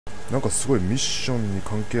なんかすごいミッションに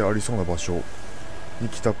関係ありそうな場所に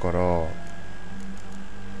来たから、ちょ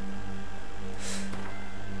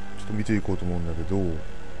っと見ていこうと思うんだけど、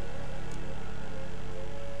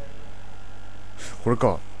これ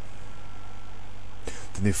か。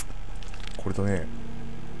でね、これだね。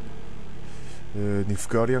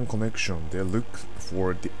Nifgarian connection. They look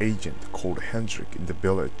for the agent called Hendrik in the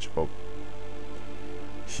village of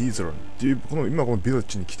Heathern. っていう、今このビレッ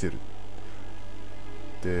ジに来てる。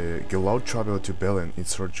で、Gillow traveled to Berlin in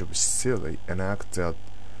search of Sicily, an act that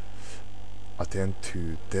attend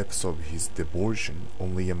to depths of his devotion.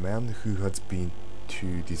 Only a man who has been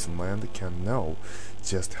to this land can know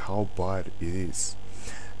just how bad it is.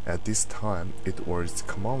 At this time, it was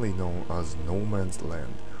commonly known as No Man's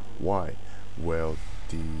Land. Why? Well,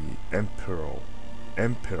 the emperor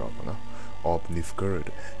of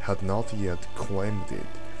Nilfgaard had not yet claimed it.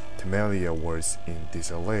 Temeria was in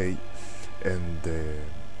disarray, and the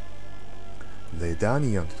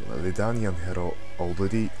Ledanian had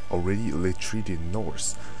already retreated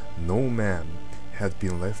north. No man had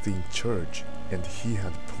been left in charge, and he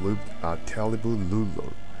had proved a terrible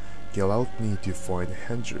ruler. Gellert needed to find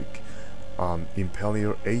Hendrik, an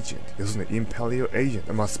imperial agent. 要するに imperial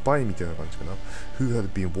agent、まあスパイみたいな感じかな。Who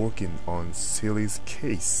had been working on Celi's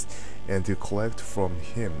case, and to collect from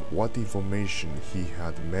him what information he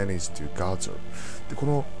had managed to gather. で、こ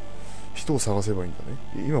の人を探せばいいんだ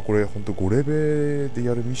ね。今これほんと5レベで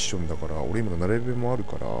やるミッションだから、俺今7レベもある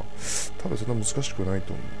から、多分そんな難しくない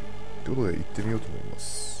と思う。ってことで行ってみようと思いま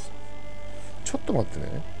す。ちょっと待って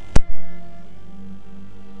ね。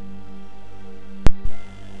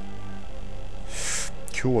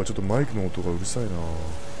今日はちょっとマイクの音がうるさいな。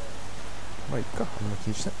まあいっか、あんま気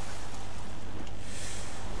にしない。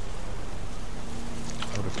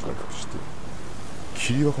軽く軽くして。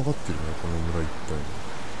霧がかかってるね、この村一帯に。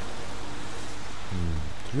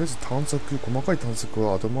とりあえず探索、細かい探索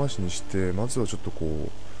は後回しにして、まずはちょっとこう、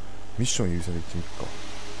ミッション優先で行ってみるか。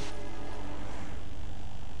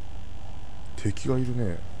敵がいる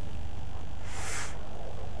ね。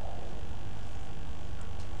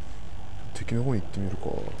敵の方に行ってみるか。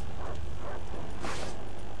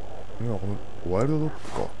今このワイルドドッグ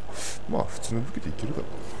か。まあ普通の武器でいけるだろう。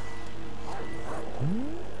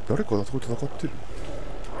誰かあそこで戦ってる。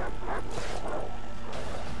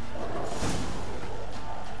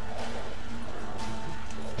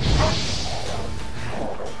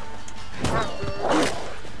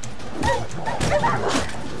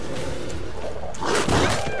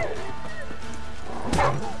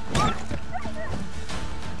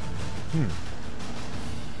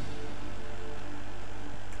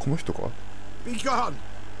この人か？ Be gone!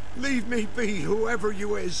 Leave me be, whoever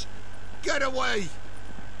you is! Get away!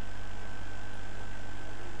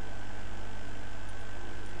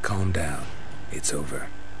 Calm down. It's over.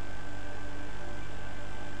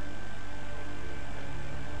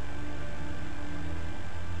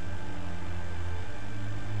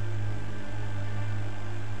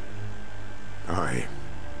 Aye,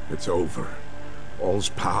 it's over. All's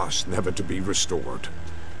past, never to be restored.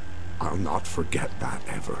 I'll not forget that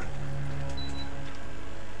ever.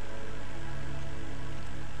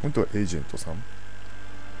 本当はエージェントさん？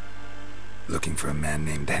 Looking for a man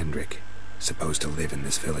named Hendrik, supposed to live in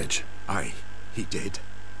this village. Aye, he did.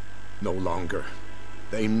 No longer.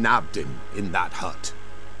 They nabbed him in that hut.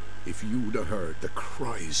 If you'd have heard the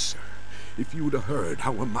cries, sir. If you'd have heard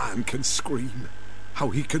how a man can scream, how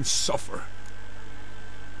he can suffer.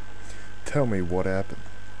 Tell me what happened.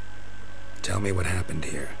 Tell me what happened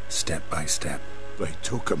here, step by step. They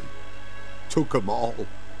took him. Took him all.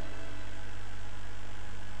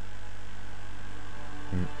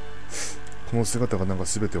 この姿がなんか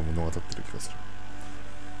全てを物語ってる気がする。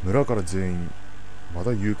村から全員ま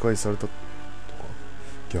だ誘拐されたとか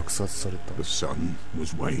虐殺された。 The sun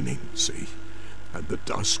was waning, see, and the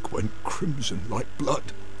dusk went crimson like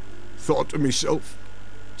blood. Thought to myself,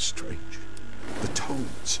 strange, the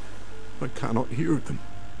toads, I cannot hear them.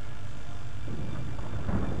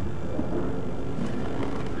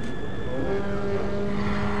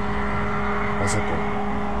 まさか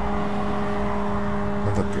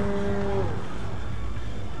なんだっけ、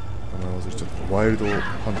名前忘れちゃった。ワイルドハ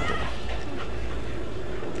ント。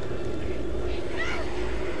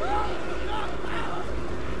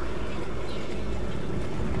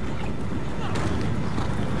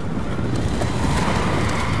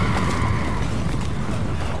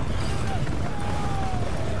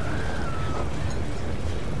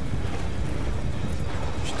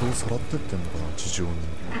人をさらってってんのかな、地上に。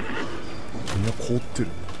みんな凍ってる。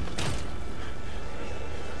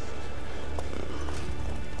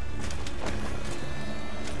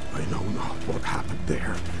I know not what happened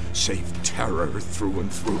there, save terror through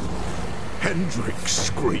and through. Hendrik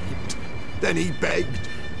screamed. Then he begged.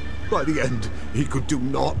 By the end, he could do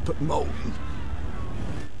naught but moan.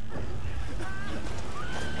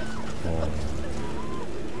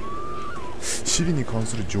 シリに関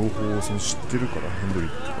する情報を知ってるからヘンドリッ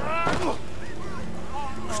クが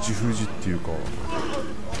口封じっていうか、こ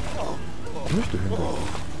の人変だな。こ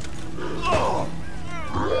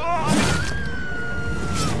れは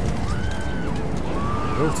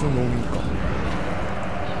普通の農民か。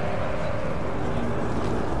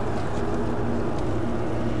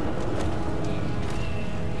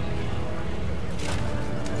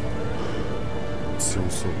強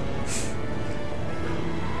そう。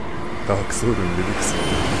ダークソウルに出てきそう。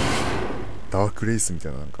ダークレイスみた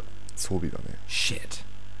いななんか装備だね。Shit.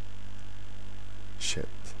 Shit.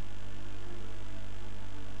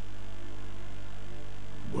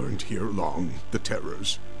 Weren't here long, the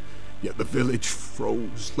terrors. Yet the village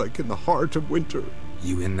froze like in the heart of winter.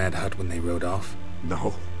 You in that hut when they rode off?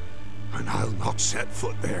 No, and I'll not set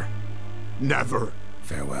foot there. Never.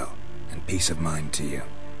 Farewell, and peace of mind to you.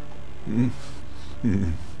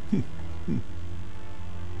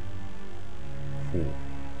 ほう。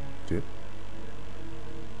で、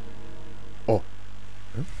あ、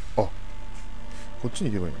こっち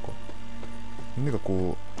に行けばいいのか。みんなが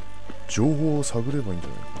こう情報を探ればいいんじゃ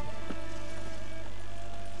ないか。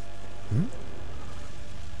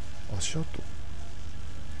足跡。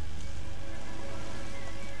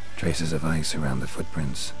Traces of ice around the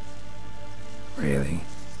footprints. Really?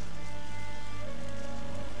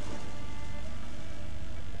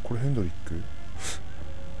 これヘンドリック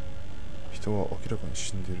人は明らかに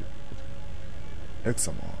死んでる。エク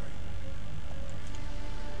サマー。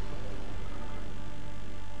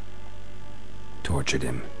Tortured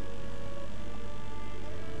him.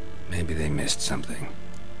 Maybe they missed something.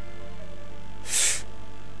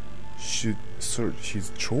 Should search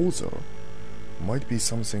his trouser. Might be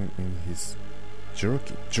something in his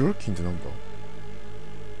jerkin. Jerkin ってなんだ?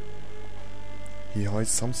 He hides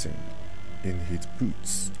something in his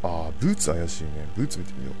boots. ああ、ブーツ怪しいね。ブーツ見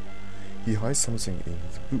てみよう。He hides something in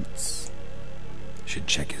his boots. Should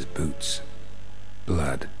check his boots.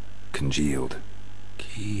 Blood. Congealed.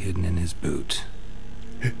 Key hidden in his boot.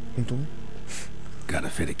 え、本当に? Gotta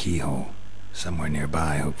fit a keyhole. Somewhere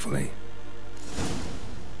nearby, hopefully.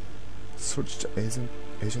 Search the agent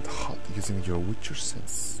hut using your Witcher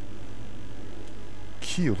sense.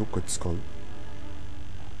 キーをどっかで使う?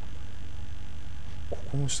 こ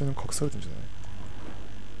この下に隠されてるんじゃな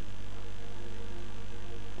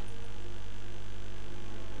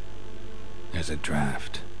い? There's a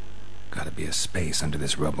draft. Gotta be a space under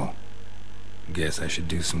this rubble. Guess I should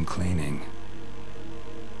do some cleaning.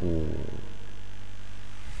 おー。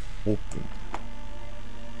オープン。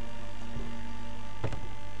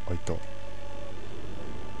開いた。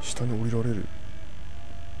下に降りられる。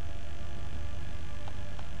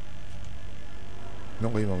な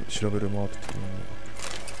んか今調べる回ってたのが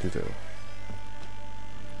出たよ。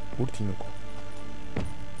降りていいのか。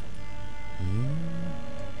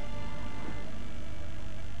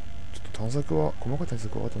ちょっと探索は細かい探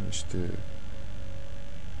索は後にして。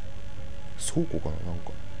倉庫かな、なん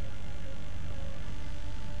か。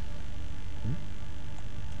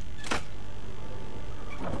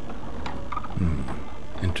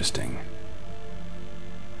Interesting.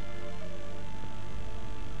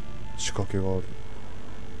 仕掛けがある。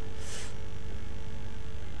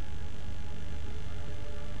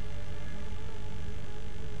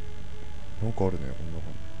なんかあるね、こんな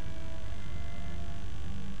感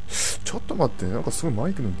じ。ちょっと待って、なんかすごいマ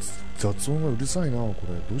イクの雑音がうるさいな、こ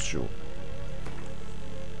れ。どうしよう。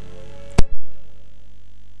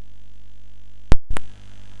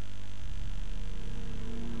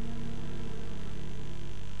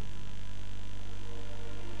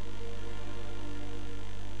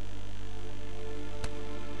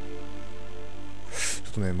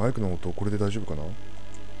ちょっとね、マイクの音、これで大丈夫かな？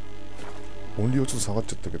音量ちょっと下がっ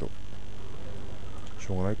ちゃったけど。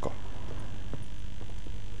しょうがないか。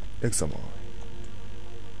エクサマー。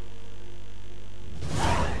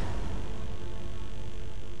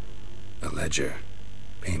A ledger.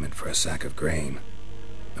 Payment for a sack of grain.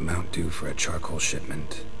 Amount due for a charcoal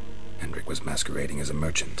shipment. Hendrik was masquerading as a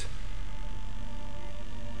merchant.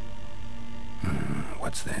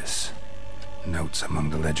 What's this? Notes among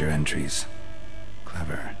the ledger entries.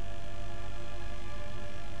 Clever.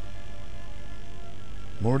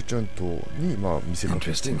 モルチャントにまあ見せかけ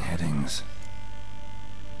て Interesting headings.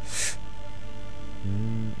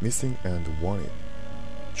 Missing and wanted.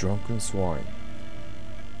 Drunken swine.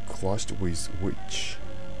 Clashed with witch.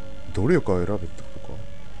 どれか選べってことか。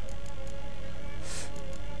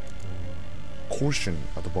caution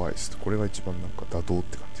advised これが一番なんか妥当っ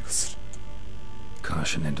て感じがする。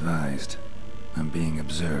 Caution advised. I'm being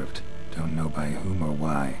observed. Don't know by whom or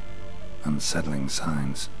why. Unsettling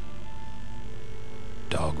signs.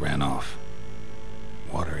 Dog ran off.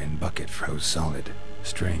 Water in bucket froze solid.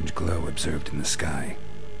 Strange glow observed in the sky.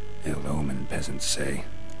 Ill omen, peasants say.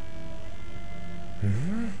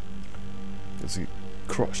 Was he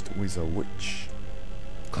crushed with a witch?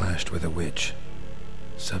 Clashed with a witch.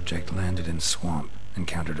 Subject landed in swamp.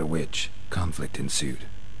 Encountered a witch. Conflict ensued.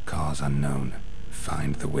 Cause unknown.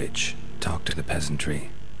 Find the witch. Talk to the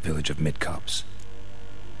peasantry. Village of Midcops.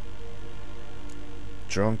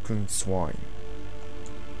 Drunken swine.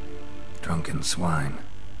 Drunken swine.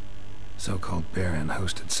 So-called baron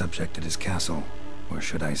hosted subject at his castle. Or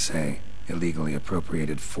should I say, illegally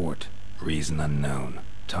appropriated fort. Reason unknown.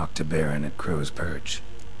 Talk to baron at Crow's Perch.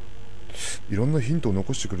 いろんなヒントを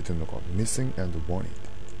残してくれてんのか。 Missing and wanted.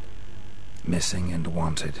 Missing and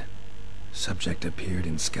wanted. Subject appeared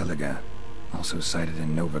in Skellige. Also sighted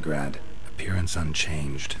in Novigrad. Appearance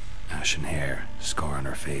unchanged. Ashen hair. Scar on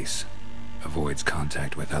her face. Avoids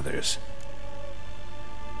contact with others.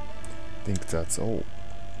 Think that's all.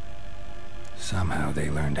 Somehow they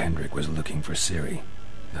learned Hendrik was looking for Ciri.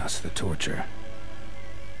 Thus the torture.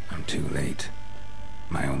 I'm too late.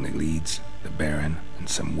 My only leads, the Baron and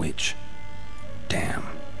some witch. Damn.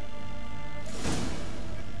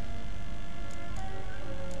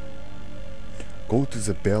 Go to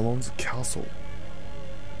the Baron's castle.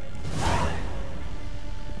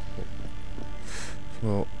 そ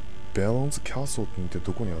の Baron's castle って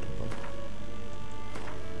どこにあるんだ。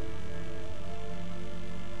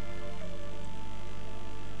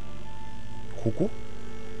ここ？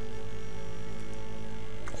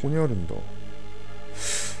ここにあるんだ。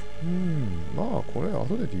まあこれ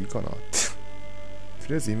後でいいかなってと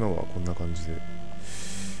りあえず今はこんな感じで、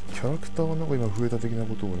キャラクターがなんか今増えた的な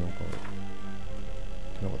ことをなんか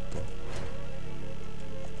なかっ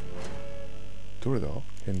た。どれだ？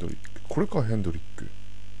ヘンドリック。これか、ヘンドリック。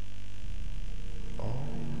ああ、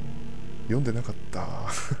読んでなかった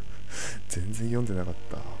全然読んでなかっ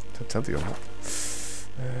た。ちゃんと読もう。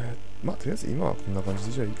まあとりあえず今はこんな感じ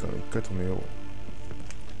でじゃあいいから一回止めよう。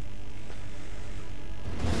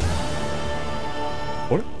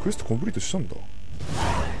あれ？クエストコンプリートしたんだ。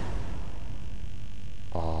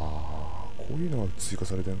ああ、こういうのが追加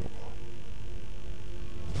されてんのか。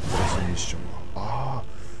新しいミッションが。あ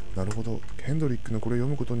あ、なるほど。ヘンドリックのこれを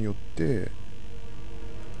読むことによって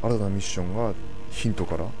新たなミッションがヒント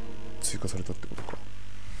から追加されたってことか。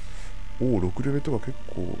おお、6レベルとか結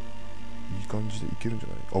構いい感じでいけるんじゃ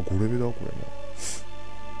ない？あ、5レベルだこれも。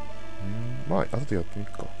まあ後でやってみ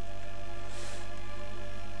っか。